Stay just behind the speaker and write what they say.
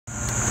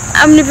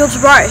I'm Nabil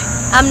Jabari.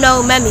 I'm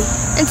Noah Memi.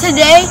 And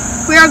today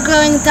we are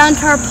going down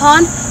to our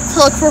pond to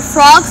look for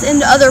frogs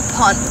and other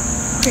pond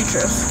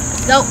creatures.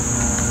 Go.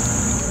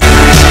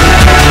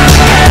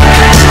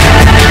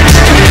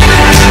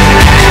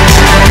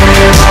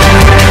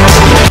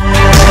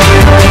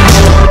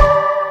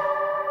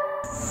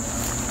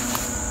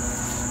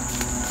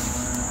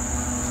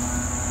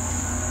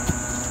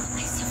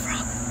 I see a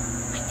frog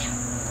right there.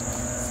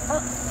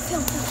 Oh,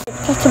 film.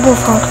 That's a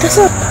bullfrog. That's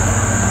a...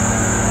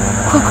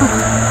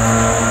 Quick.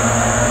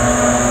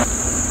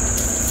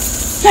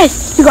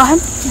 Nice. You got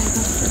him?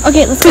 Yeah,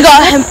 okay, let's We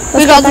got him.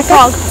 We got the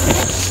frog.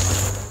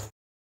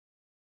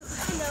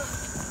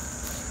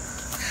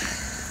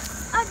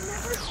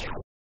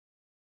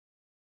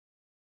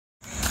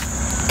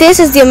 This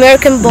is the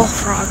American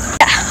bullfrog.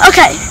 Yeah,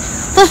 okay.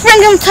 Let's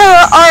bring him to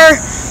our,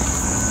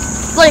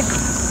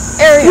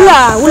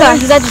 area. Ula,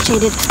 he's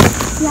agitated.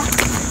 Yeah.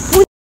 We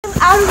need him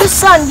out of the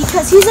sun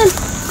because he's in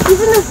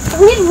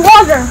we need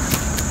water.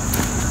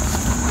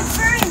 It's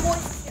very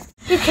moist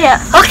here. You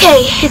can't.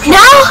 Okay,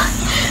 now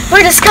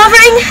we're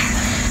discovering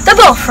the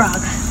bullfrog.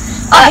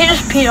 He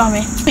just peed on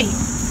me. 3,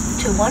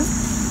 2, 1.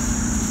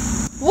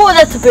 Whoa,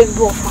 that's a big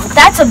bullfrog.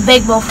 That's a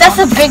big bullfrog. That's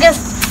the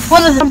biggest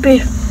one of them.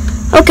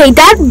 Okay,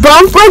 that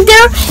bump right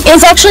there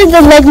is actually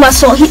the leg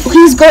muscle.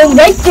 He's going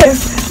right there.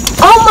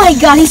 Oh my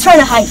god, he's trying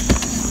to hide.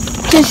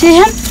 Can you see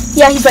him?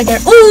 Yeah, he's right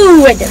there.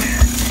 Ooh, right there.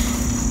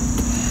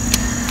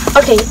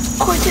 Okay.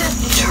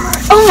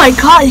 Oh my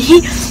god,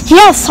 he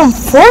has some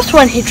force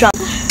when he jumps.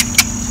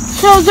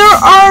 So there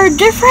are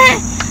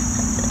different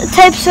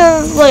types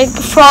of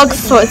frog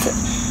sorts.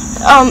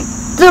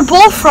 The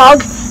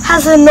bullfrog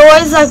has a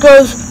noise that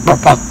goes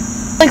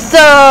like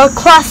the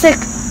classic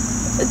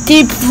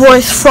deep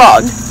voice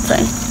frog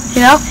thing,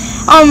 you know?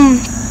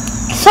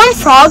 Some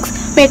frogs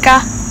make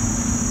a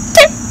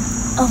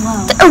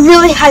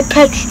really high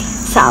pitched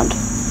sound.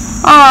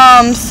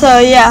 So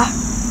yeah.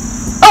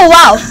 Oh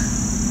wow.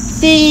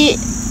 The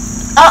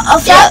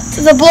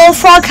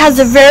bullfrog has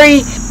a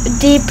very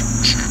deep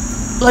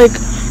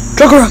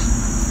juggerum.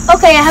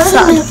 Okay, I have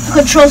a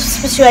control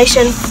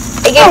situation.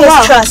 It gave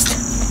us trust.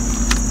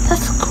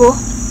 That's cool.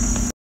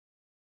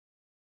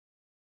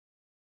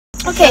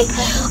 Okay,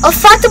 a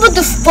fact about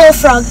the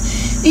bullfrog.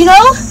 You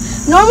know,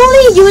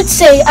 normally you would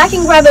say, I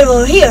can grab it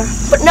over here.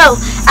 But no,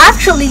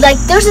 actually,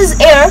 there's this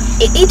air.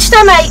 Each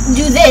time I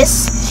do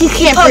this, he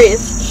can't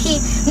breathe.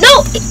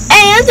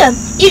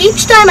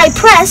 Each time I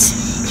press,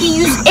 he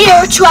uses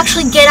air to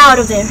actually get out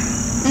of there.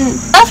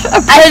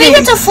 I think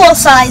it's a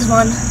full-size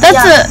one.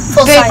 That's a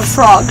big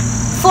frog.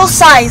 Full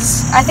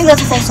size. I think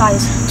that's a full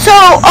size. So,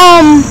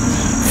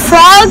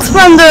 frogs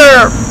when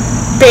they're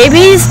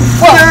babies,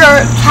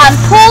 they're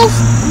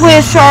tadpoles,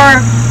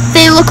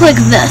 they look like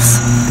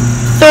this.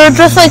 They're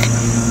just like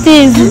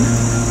these,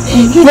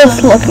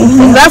 this looking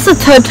thing. That's a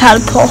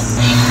tadpole.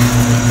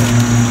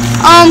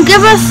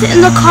 Give us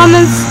in the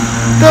comments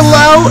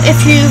below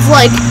if you've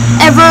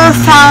ever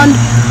found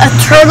a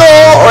turtle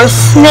or a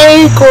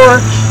snake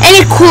or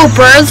any cool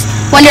birds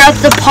when you're at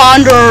the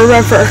pond or a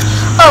river.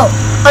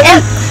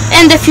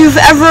 And if you've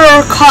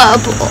ever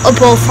caught a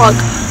bullfrog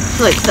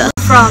like this.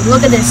 Frog,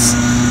 look at this.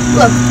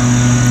 Look,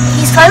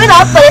 he's climbing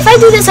up, but if I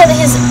do this under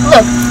his,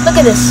 look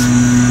at this.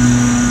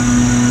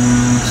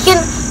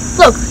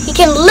 He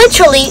can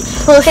literally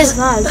pull his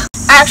eyes.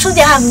 Actually,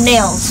 they have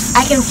nails.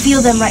 I can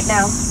feel them right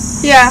now.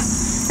 Yeah,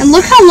 and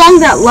look how long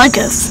that leg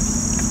is.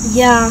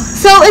 Yeah.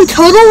 So in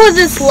total, with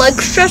its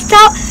leg stretched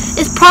out,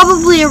 it's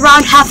probably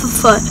around half a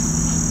foot.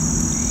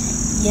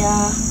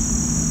 Yeah.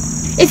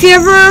 If you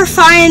ever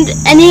find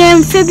any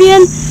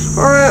amphibian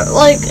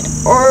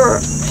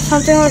or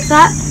something like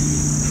that,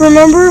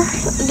 remember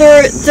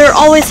they're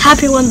always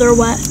happy when they're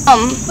wet.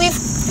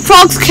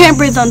 Frogs can't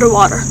breathe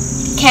underwater.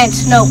 Can't,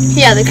 no.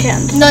 Yeah, they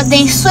can't. No,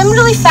 they swim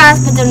really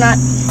fast, but they're not.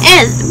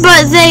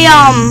 But they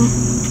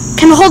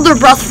can hold their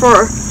breath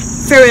for a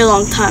very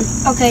long time.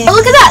 Okay. Oh,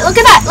 look at that! Look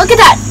at that! Look at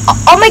that!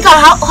 Oh my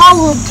god! How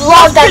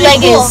long that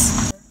leg is!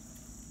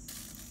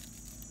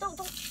 Don't.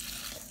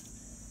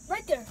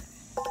 Right there.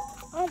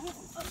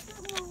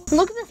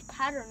 Look at this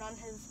pattern on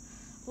his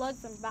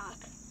legs and back.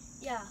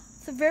 Yeah.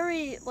 It's a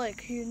very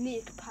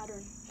unique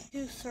pattern.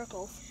 2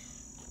 circles.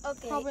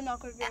 Okay. Probably not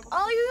going to be able to.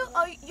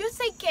 You're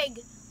thinking,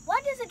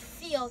 what does it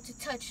feel to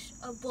touch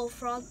a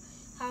bullfrog?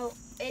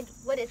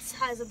 When it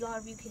has a lot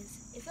of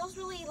mucus? It feels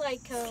really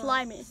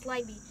slimy.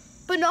 Slimy.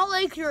 But not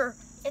like your.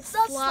 It's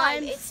not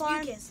slime. It's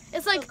mucus.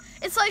 It's like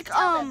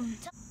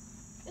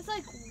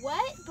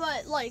wet,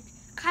 but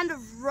kind of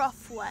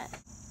rough wet.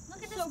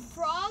 Look at this. So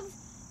frogs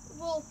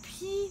will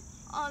pee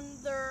on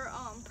their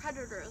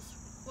predators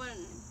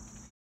when.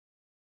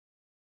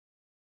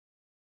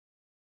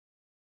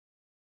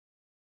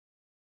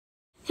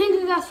 Thank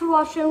you guys for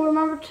watching.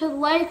 Remember to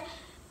like,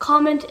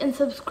 comment, and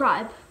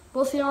subscribe.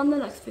 We'll see you on the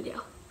next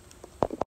video.